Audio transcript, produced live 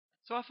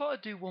So I thought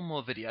I'd do one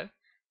more video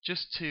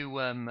just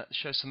to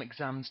show some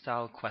exam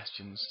style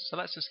questions. So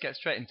let's just get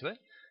straight into it.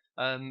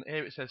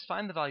 Here it says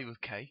find the value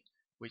of k,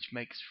 which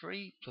makes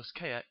 3 plus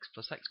kx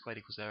plus x squared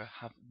equals 0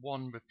 have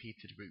one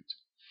repeated root.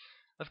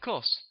 Of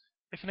course,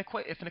 if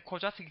a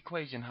quadratic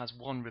equation has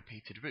one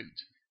repeated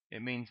root,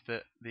 it means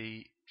that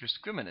the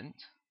discriminant,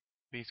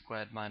 b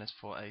squared minus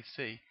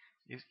 4ac,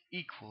 is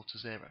equal to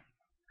 0.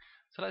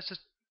 So let's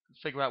just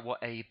figure out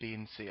what a, b,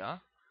 and c are.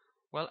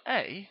 Well,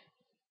 a,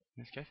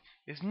 in this case,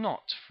 is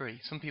not 3.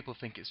 Some people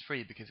think it's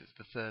 3 because it's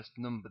the first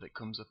number that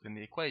comes up in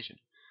the equation.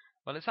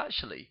 Well, it's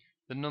actually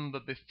the number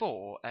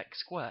before x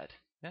squared,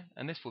 yeah?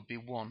 And this would be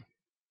 1.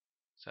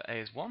 So a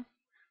is 1.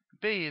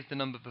 B is the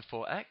number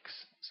before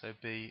x, so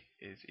b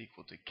is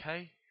equal to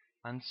k,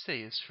 and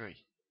c is 3.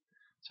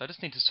 So I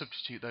just need to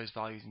substitute those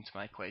values into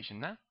my equation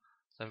now.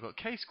 So I've got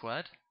k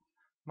squared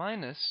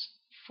minus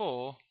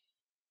 4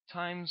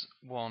 times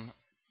 1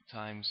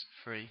 times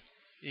 3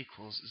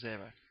 equals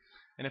 0.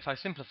 And if I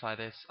simplify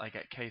this, I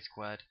get k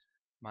squared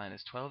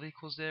minus 12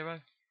 equals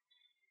 0.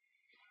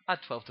 Add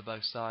 12 to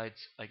both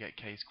sides, I get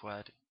k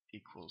squared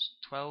equals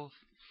 12.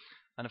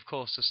 And of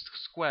course, the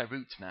square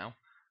root now,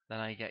 then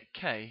I get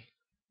k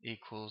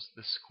equals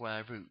the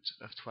square root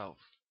of 12.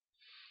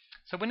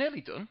 So we're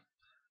nearly done,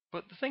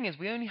 but the thing is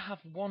we only have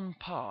one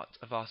part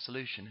of our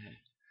solution here.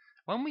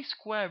 When we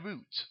square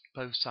root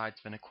both sides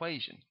of an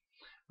equation,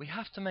 we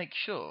have to make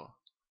sure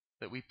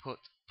that we put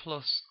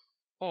plus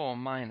or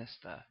minus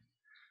there.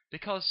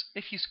 Because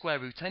if you square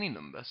root any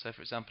number, so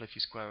for example if you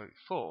square root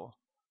 4,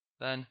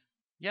 then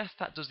yes,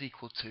 that does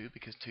equal 2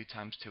 because 2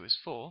 times 2 is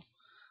 4,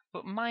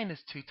 but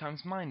minus 2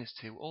 times minus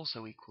 2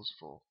 also equals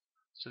 4.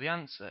 So the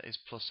answer is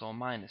plus or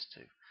minus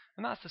 2.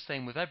 And that's the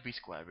same with every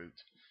square root.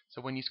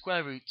 So when you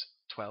square root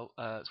 12,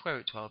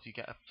 you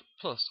get a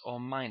plus or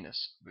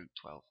minus root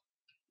 12.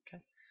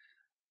 Okay.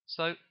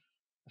 So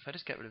if I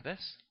just get rid of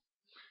this,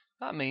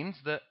 that means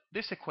that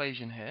this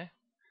equation here,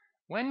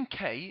 when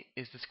k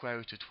is the square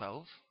root of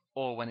 12,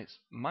 or when it's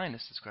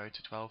minus the square root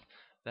of 12,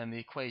 then the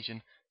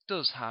equation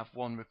does have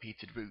one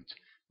repeated root,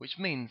 which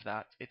means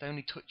that it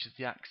only touches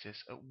the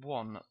axis at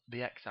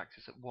the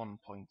x-axis at one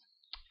point.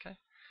 Okay.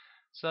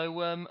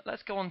 So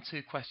let's go on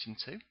to question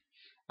 2,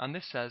 and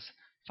this says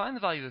find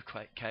the value of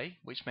k,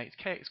 which makes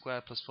kx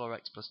squared plus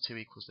 4x plus 2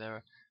 equals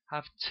 0,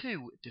 have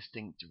two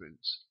distinct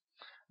roots.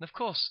 And of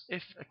course,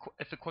 if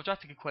a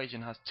quadratic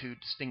equation has two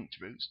distinct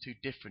roots, two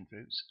different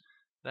roots,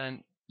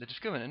 then the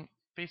discriminant,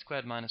 b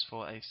squared minus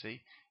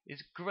 4ac,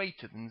 is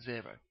greater than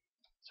 0.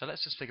 So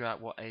let's just figure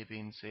out what a, b,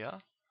 and c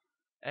are.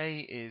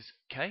 A is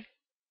k,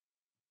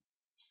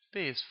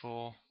 b is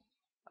 4,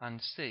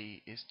 and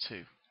c is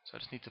 2. So I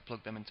just need to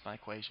plug them into my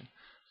equation.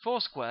 4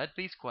 squared,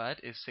 b squared,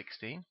 is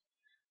 16.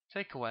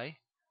 Take away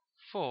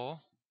 4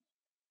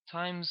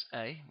 times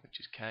a, which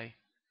is k,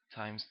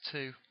 times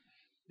 2,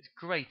 is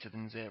greater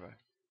than 0.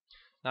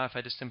 Now if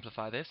I just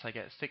simplify this, I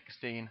get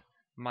 16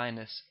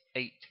 minus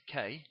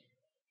 8k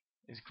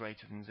is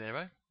greater than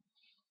 0.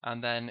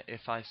 And then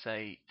if I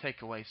say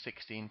take away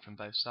 16 from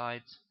both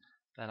sides,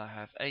 then I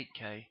have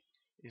 8k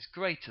is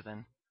greater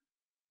than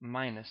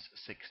minus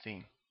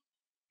 16.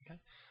 Okay?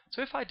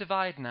 So if I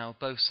divide now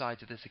both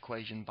sides of this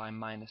equation by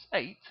minus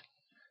 8,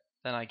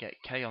 then I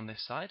get k on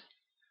this side,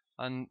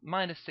 and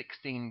minus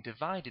 16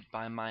 divided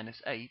by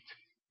minus 8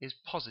 is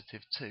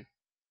positive 2.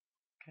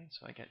 Okay,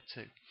 so I get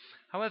 2.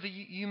 However,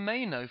 you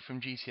may know from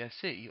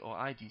GCSE or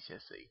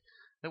IGCSE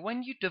that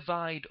when you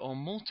divide or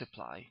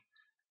multiply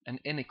an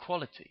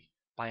inequality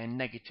by a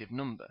negative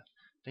number,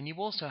 then you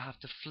also have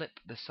to flip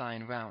the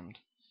sign round.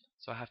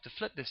 So I have to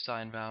flip this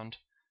sign round,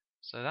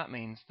 so that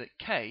means that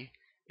k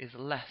is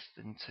less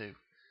than 2.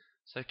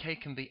 So k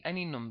can be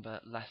any number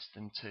less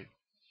than 2.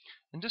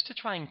 And just to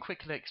try and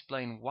quickly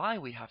explain why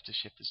we have to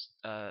shift this,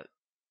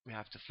 we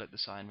have to flip the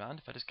sign round.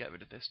 If I just get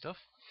rid of this stuff,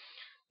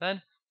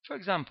 then for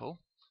example,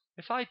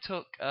 if I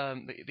took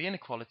the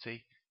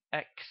inequality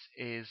x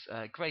is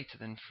greater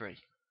than 3,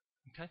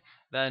 okay,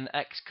 then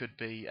x could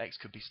be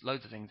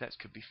loads of things. X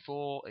could be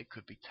 4, it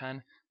could be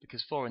 10,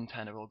 because 4 and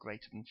 10 are all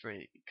greater than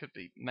 3. It could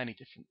be many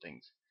different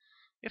things.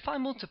 If I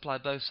multiply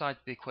both sides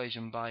of the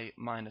equation by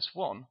minus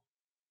 1,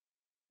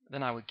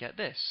 then I would get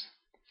this.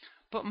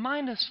 But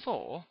minus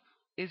 4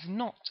 is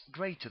not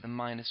greater than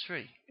minus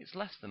 3. It's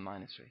less than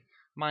minus 3.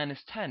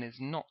 Minus 10 is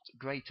not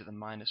greater than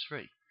minus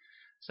 3.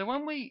 So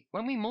when we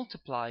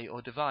multiply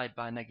or divide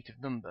by a negative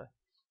number,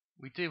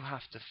 we do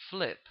have to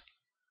flip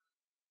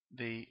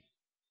the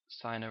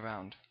sign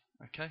around.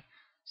 Okay?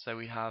 So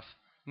we have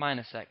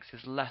minus x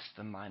is less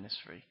than minus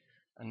 3,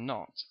 and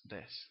not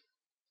this.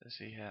 So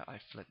see here, I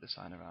flip the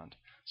sign around.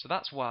 So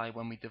that's why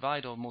when we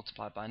divide or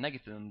multiply by a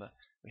negative number,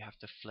 we have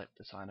to flip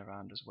the sign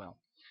around as well.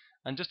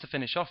 And just to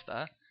finish off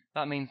there,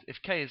 that means if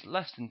k is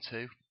less than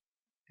 2,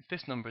 if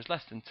this number is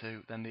less than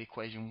 2, then the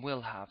equation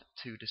will have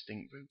two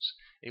distinct roots.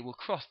 It will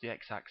cross the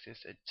x-axis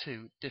at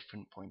two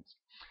different points.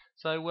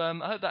 So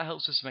I hope that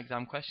helps with some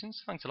exam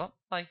questions. Thanks a lot.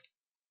 Bye.